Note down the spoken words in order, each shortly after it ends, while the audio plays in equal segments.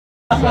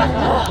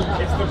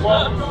It's the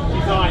one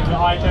design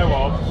that I know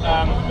of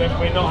that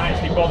we're not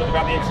actually bothered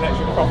about the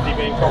intellectual property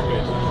being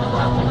copied.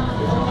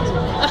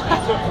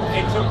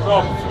 It took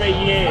Rob 3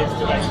 years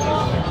to make this.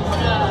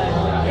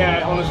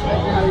 Yeah, honestly.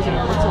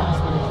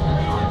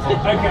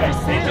 Okay,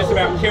 it just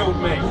about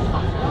killed me.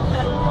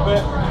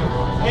 But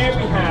here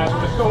we have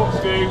the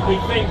corkscrew.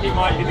 We think it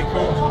might be the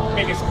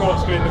biggest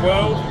corkscrew in the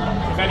world.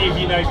 If any of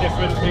you know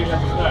different, do let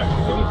us know.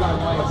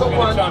 I'm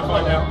going to try and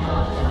find out.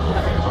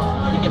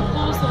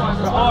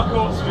 So our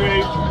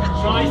corkscrew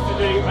tries to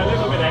do a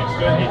little bit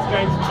extra. It's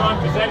going to try and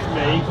present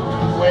me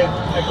with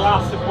a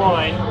glass of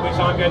wine which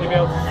I'm going to be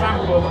able to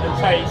sample and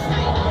taste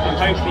and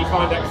hopefully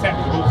find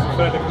acceptable for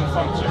further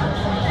consumption.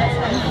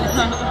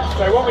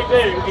 So what we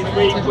do is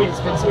we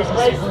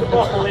place the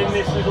bottle in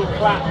this little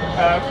clamp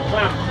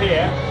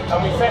here, and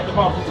we set the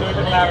bottle to a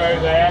little arrow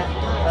there,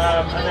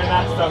 and then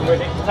that's done with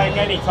it. You can take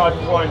any type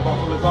of wine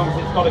bottle as long as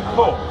it's got a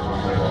cork.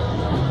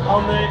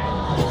 On the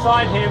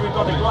side here we've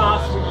got a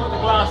glass. We put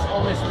the glass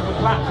on this little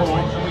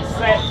platform and we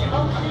set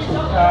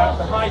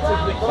the height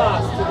of the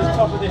glass to the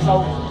top of this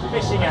old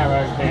fishing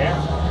arrow here,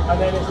 and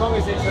then as long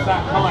as it's at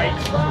that height,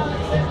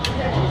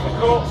 the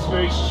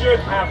corkscrew should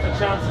have the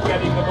chance of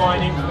getting the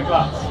wine into the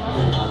glass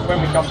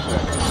when we come to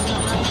it.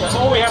 So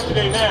all we have to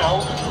do now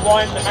is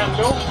wind the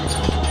handle.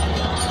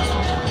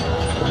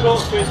 The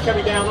corkscrew is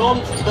coming down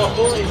onto the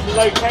bottle. It's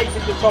located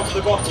at the top of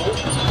the bottle.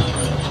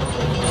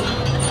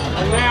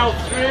 And now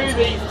through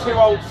these 2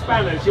 old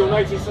spanners, you'll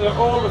notice that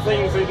all the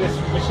things in this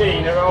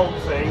machine are old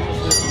things.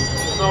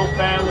 There's an old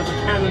bell, there's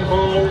a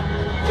cannonball,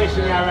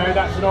 fishing arrow,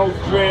 that's an old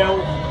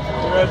drill.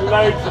 There are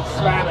loads of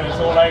spanners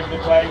all over the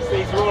place.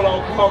 These are all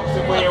old cogs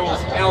and wheels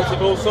out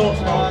of all sorts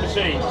of old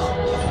machines.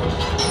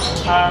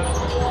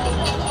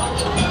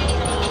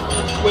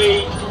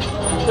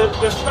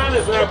 The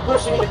spanners are now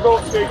pushing the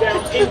corkscrew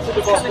down into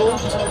the bottle,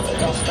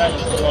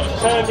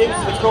 turned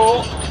into the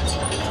cork.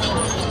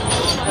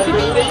 And the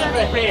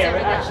lever here,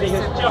 it actually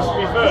has just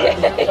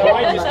reversed, so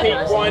I just keep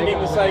winding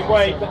the same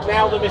way, but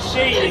now the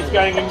machine is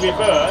going in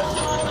reverse,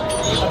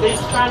 and these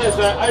spanners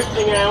are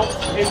opening out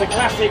in the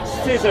classic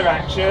scissor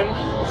action,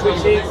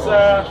 which is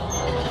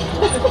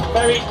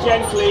very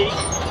gently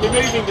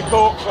removing the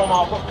cork from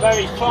our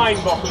very fine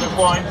bottle of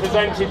wine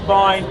presented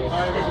by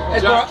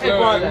Eduardo.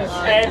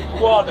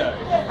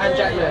 And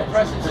Jack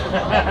Lewis.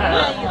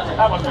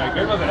 That wasn't very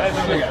good, was it?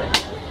 There we go.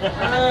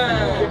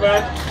 Good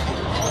man.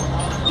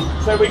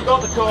 So we've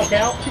got the cork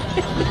out.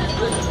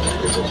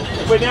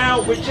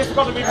 We've just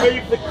got to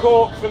remove the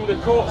cork from the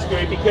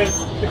corkscrew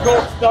because the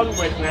cork's done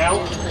with now.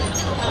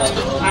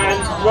 And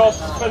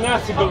Rob's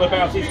fanatical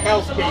about his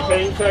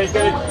housekeeping, so he's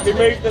going to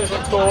remove the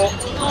little cork,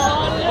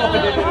 pop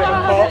it in the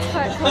little pot.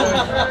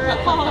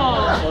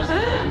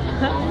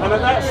 And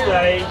at that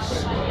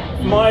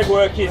stage, my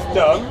work is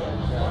done.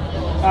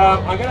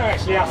 I'm going to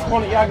actually ask I'm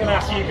going to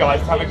ask you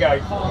guys to have a go.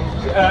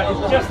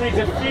 It just needs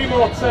a few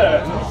more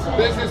turns.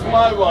 This is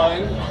my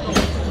wine.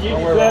 You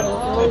deserve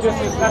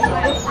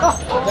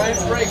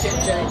Don't break it,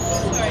 James.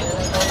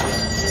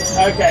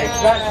 Okay,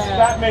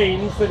 that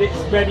means that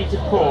it's ready to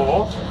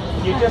pour.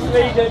 You just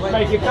need to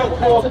make a couple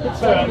more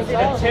turns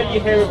until you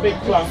hear a big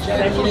clunk,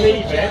 and then you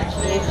leave it.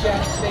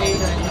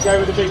 You go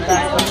with a big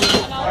bang.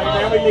 Okay,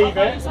 then we leave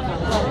it.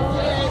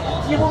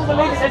 You won't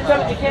believe it, they've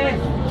done it again.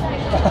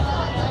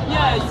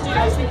 Yeah, you do. I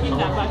was thinking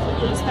that, but I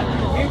couldn't spend it.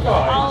 You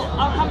guys?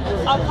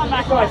 I'll come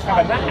back. You guys have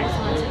a knack.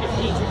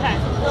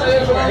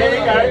 Here we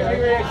go.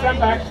 Stand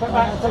back. Stand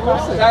back. Stand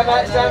back. Stand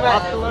back. Stand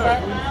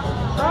back.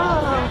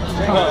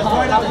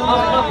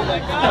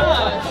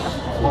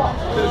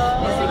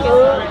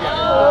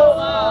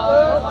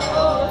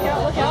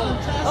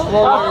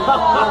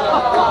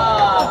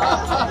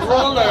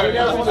 Roller.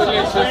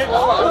 Delicious.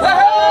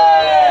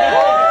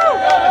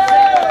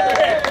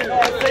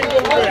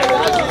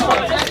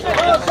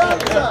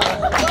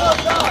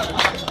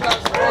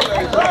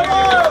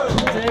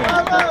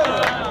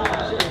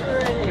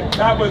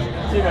 That was,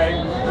 you know,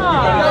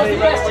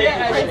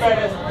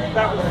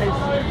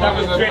 that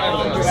was a trick.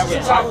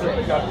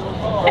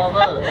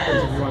 Bravo.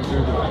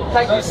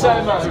 Thank you so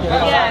much.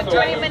 Yeah,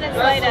 20 minutes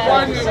later.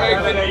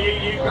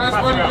 That's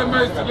one of the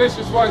most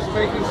delicious wines to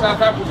make in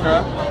South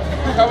Africa.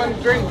 Come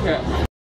and drink it.